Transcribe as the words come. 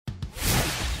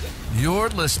You're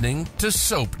listening to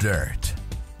Soap Dirt,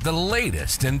 the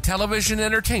latest in television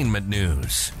entertainment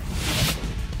news.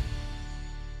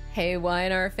 Hey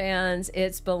YNR fans,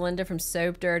 it's Belinda from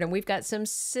Soap Dirt, and we've got some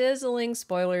sizzling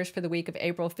spoilers for the week of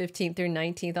April 15th through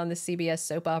 19th on the CBS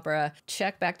soap opera.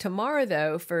 Check back tomorrow,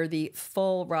 though, for the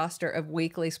full roster of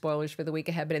weekly spoilers for the week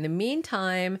ahead. But in the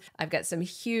meantime, I've got some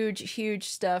huge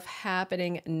stuff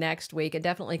happening next week, and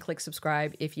definitely click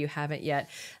subscribe if you haven't yet.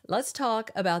 Let's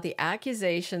talk about the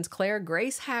accusations Claire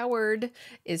Grace Howard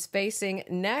is facing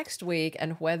next week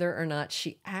and whether or not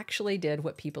she actually did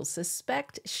what people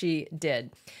suspect she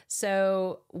did.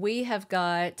 So we have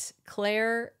got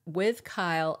Claire with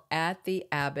Kyle at the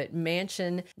Abbott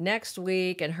Mansion next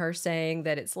week, and her saying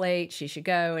that it's late, she should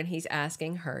go, and he's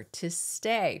asking her to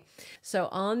stay. So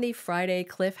on the Friday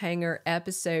cliffhanger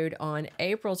episode on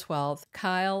April 12th,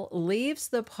 Kyle leaves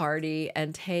the party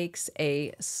and takes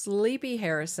a sleepy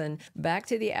Harrison back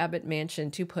to the Abbott Mansion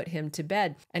to put him to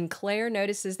bed. And Claire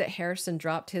notices that Harrison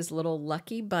dropped his little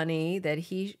lucky bunny that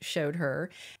he showed her,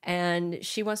 and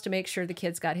she wants to make sure the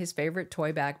kid's got his favorite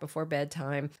toy back before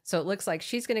bedtime. So it looks like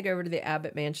she's going to go over to the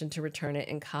Abbott Mansion to return it,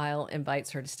 and Kyle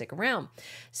invites her to stick around.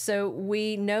 So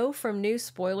we know from new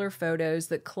spoiler photos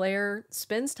that Claire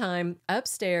spends time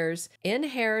upstairs in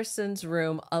Harrison's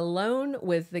room alone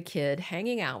with the kid,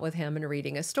 hanging out with him and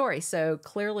reading a story. So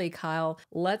clearly Kyle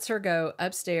lets her go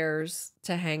upstairs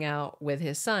to hang out with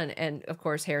his son. And of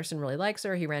course, Harrison really likes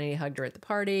her. He ran and he hugged her at the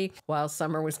party while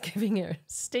Summer was giving her a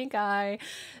stink eye.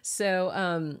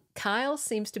 So Kyle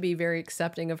seems to be very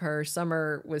accepting of her.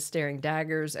 Summer was staring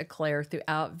daggers at Claire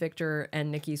throughout Victor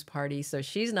and Nikki's party. So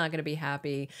she's not going to be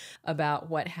happy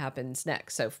about what happens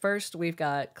next. So first we've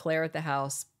got Claire at the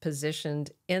house,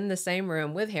 positioned in the same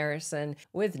room with Harrison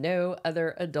with no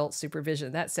other adult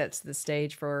supervision. That sets the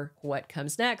stage for what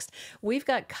comes next. We've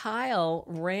got Kyle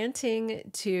ranting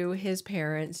to his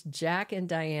parents, Jack and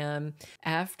Diane.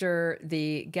 After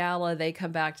the gala, they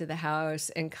come back to the house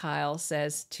and Kyle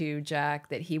says to Jack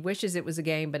that he wishes it was a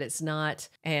game, but it's not.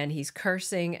 And he's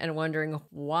cursing and wondering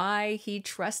why he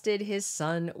trusted his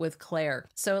son with Claire.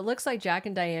 So it looks like Jack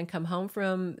and Diane come home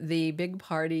from the big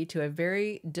party to a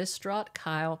very distraught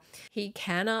Kyle. He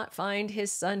cannot find his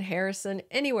son Harrison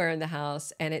anywhere in the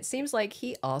house, and it seems like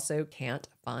he also can't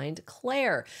find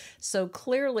Claire. So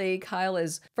clearly Kyle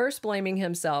is first blaming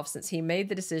himself since he made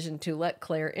the decision to let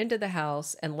Claire into the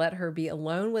house and let her be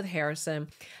alone with Harrison.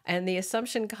 And the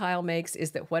assumption Kyle makes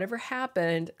is that whatever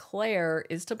happened, Claire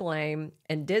is to blame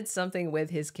and did something with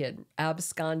his kid,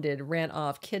 absconded, ran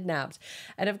off, kidnapped.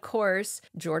 And of course,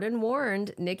 Jordan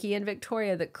warned Nikki and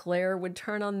Victoria that Claire would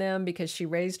turn on them because she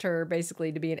raised her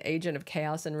basically to be an agent of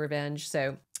chaos and revenge.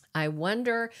 So I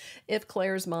wonder if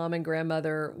Claire's mom and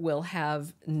grandmother will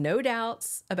have no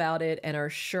doubts about it and are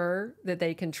sure that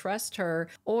they can trust her,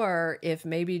 or if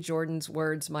maybe Jordan's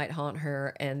words might haunt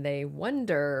her and they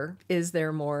wonder, is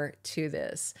there more to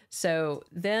this? So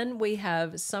then we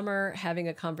have Summer having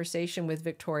a conversation with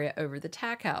Victoria over the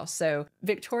tack house. So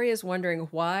Victoria's wondering,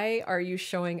 why are you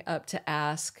showing up to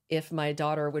ask if my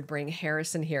daughter would bring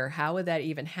Harrison here? How would that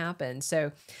even happen?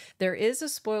 So there is a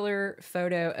spoiler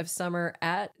photo of Summer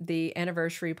at the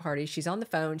anniversary party. She's on the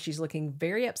phone. She's looking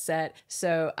very upset.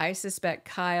 So I suspect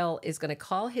Kyle is going to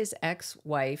call his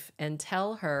ex-wife and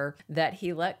tell her that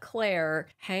he let Claire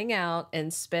hang out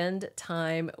and spend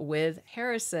time with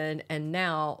Harrison, and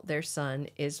now their son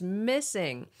is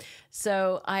missing.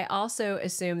 So I also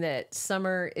assume that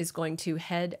Summer is going to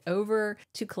head over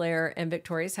to Claire and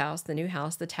Victoria's house, the new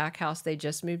house, the tack house they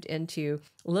just moved into,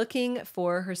 looking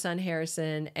for her son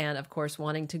Harrison, and of course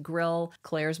wanting to grill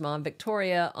Claire's mom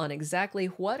Victoria on exactly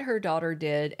what her daughter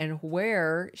did and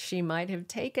where she might have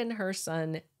taken her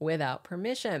son without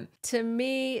permission. To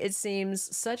me, it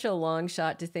seems such a long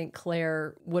shot to think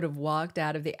Claire would have walked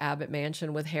out of the Abbott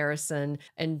Mansion with Harrison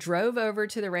and drove over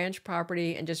to the ranch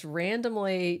property and just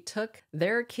randomly took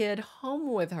their kid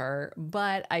home with her.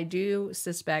 But I do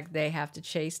suspect they have to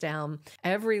chase down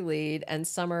every lead, and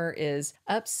Summer is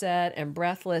upset and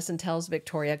breathless and tells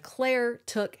Victoria Claire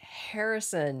took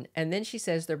Harrison, and then she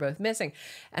says they're both missing.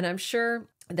 And I'm sure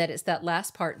that it's that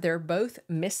last part, they're both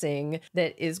missing,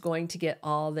 that is going to get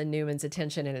all the Newmans'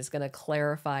 attention and is going to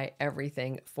clarify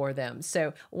everything for them.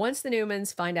 So once the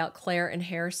Newmans find out Claire and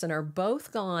Harrison are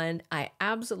both gone, I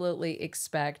absolutely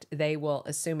expect they will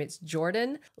assume it's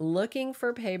Jordan looking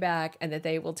for payback, and that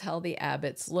they will tell the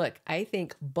Abbotts, look, I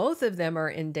think both of them are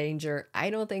in danger. I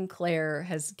don't think Claire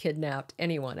has kidnapped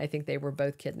anyone. I think they were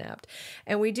both kidnapped.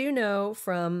 And we do know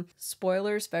from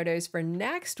spoilers photos for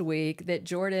next week that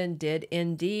Jordan did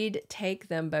indeed indeed take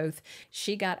them both.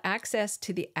 She got access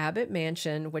to the Abbott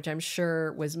Mansion, which I'm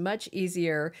sure was much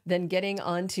easier than getting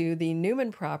onto the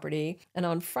Newman property. And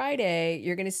on Friday,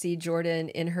 you're going to see Jordan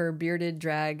in her bearded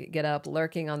drag getup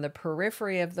lurking on the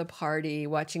periphery of the party,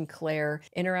 watching Claire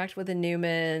interact with the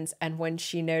Newmans. And when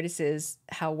she notices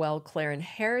how well Claire and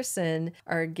Harrison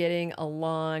are getting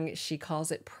along, she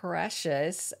calls it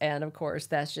precious. And of course,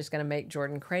 that's just going to make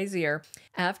Jordan crazier.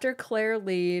 After Claire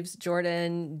leaves,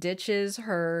 Jordan ditches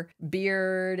her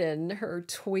beard and her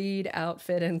tweed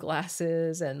outfit and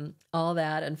glasses and all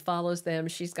that and follows them.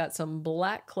 She's got some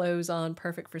black clothes on,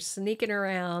 perfect for sneaking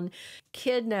around,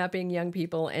 kidnapping young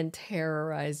people and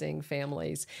terrorizing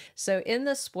families. So in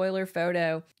the spoiler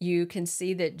photo, you can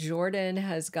see that Jordan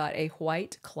has got a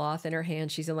white cloth in her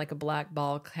hand. She's in like a black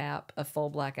ball cap, a full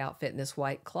black outfit, and this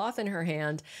white cloth in her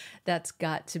hand. That's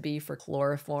got to be for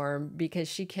chloroform because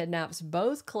she kidnaps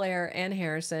both Claire and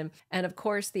Harrison. And of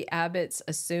course, the Abbotts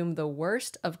assume the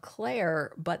worst of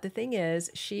Claire, but the thing is,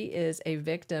 she is a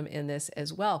victim in this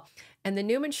as well. And the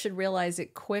Newmans should realize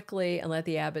it quickly and let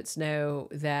the Abbotts know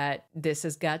that this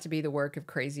has got to be the work of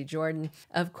Crazy Jordan.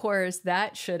 Of course,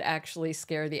 that should actually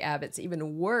scare the Abbotts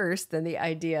even worse than the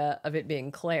idea of it being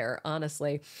Claire,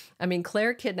 honestly. I mean,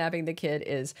 Claire kidnapping the kid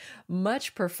is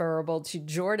much preferable to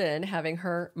Jordan having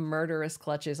her murderous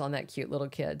clutches on that cute little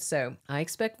kid. So I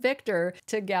expect Victor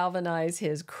to galvanize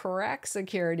his crack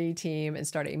security team and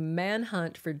start a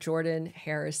manhunt for Jordan,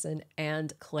 Harrison,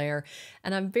 and Claire.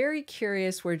 And I'm very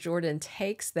curious where Jordan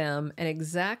takes them and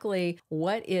exactly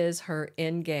what is her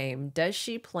end game. Does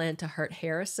she plan to hurt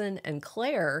Harrison and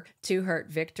Claire to hurt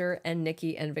Victor and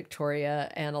Nikki and Victoria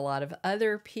and a lot of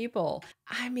other people?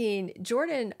 I mean,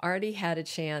 Jordan already had a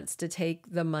chance to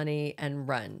take the money and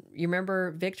run. You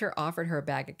remember Victor offered her a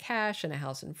bag of cash and a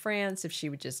house in France if she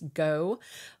would just go,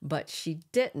 but she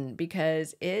didn't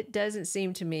because it doesn't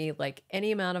seem to me like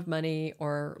any amount of money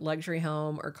or luxury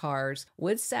home or cars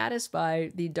would satisfy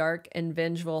the dark and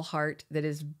vengeful heart that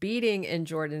is beating in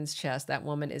Jordan's chest. That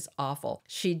woman is awful.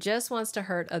 She just wants to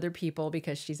hurt other people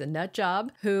because she's a nut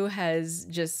job who has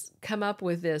just come up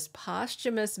with this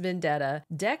posthumous vendetta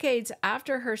decades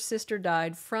after her sister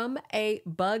died from a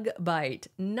bug bite,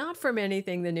 not from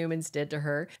anything the Newmans did to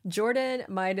her. Jordan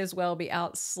might as well be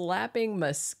out slapping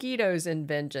mosquitoes in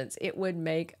vengeance. It would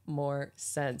make more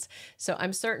sense. So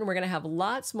I'm certain we're going to have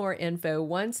lots more info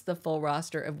once the full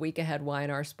roster of Week Ahead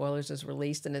Y&R spoilers is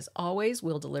released. And as always,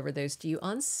 we'll deliver those to you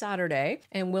on Saturday.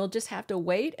 And we'll just have to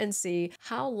wait and see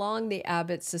how long the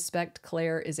Abbotts suspect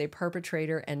Claire is a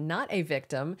perpetrator and not a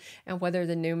victim, and whether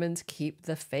the Newmans keep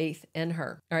the faith in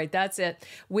her. All right, that's it.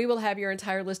 We will have your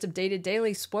entire list of Dated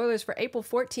Daily spoilers for April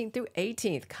 14th through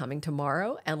 18th coming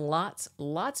tomorrow, and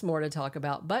lots more to talk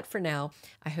about. But for now,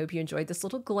 I hope you enjoyed this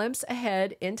little glimpse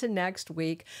ahead into next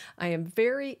week. I am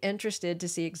very interested to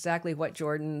see exactly what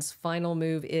Jordan's final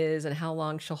move is and how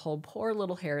long she'll hold poor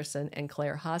little Harrison and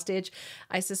Claire hostage.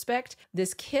 I suspect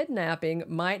this kidnapping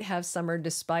might have Summer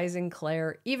despising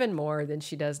Claire even more than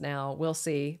she does now. We'll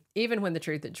see, even when the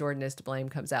truth that Jordan is to blame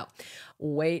comes out.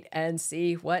 Wait and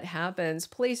see what happens.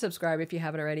 Please subscribe if you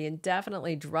haven't already, and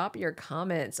definitely drop your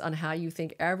comments on how you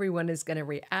think everyone is going to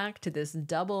react to this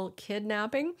double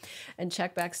kidnapping. And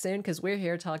check back soon because we're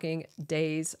here talking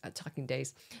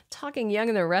Young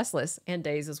and the Restless, and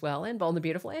Days as well, and Bold and the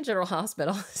Beautiful, and General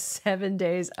Hospital 7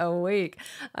 days a week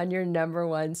on your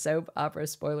 #1 soap opera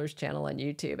spoilers channel on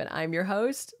YouTube. And I'm your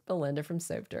host, Belinda from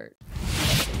Soap Dirt.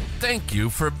 Thank you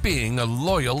for being a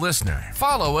loyal listener.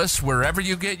 Follow us wherever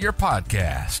you get your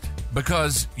podcast,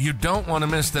 because you don't want to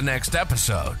miss the next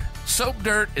episode. Soap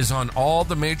Dirt is on all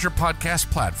the major podcast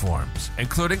platforms,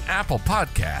 including Apple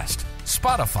Podcast,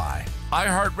 Spotify,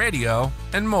 iHeartRadio,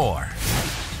 and more.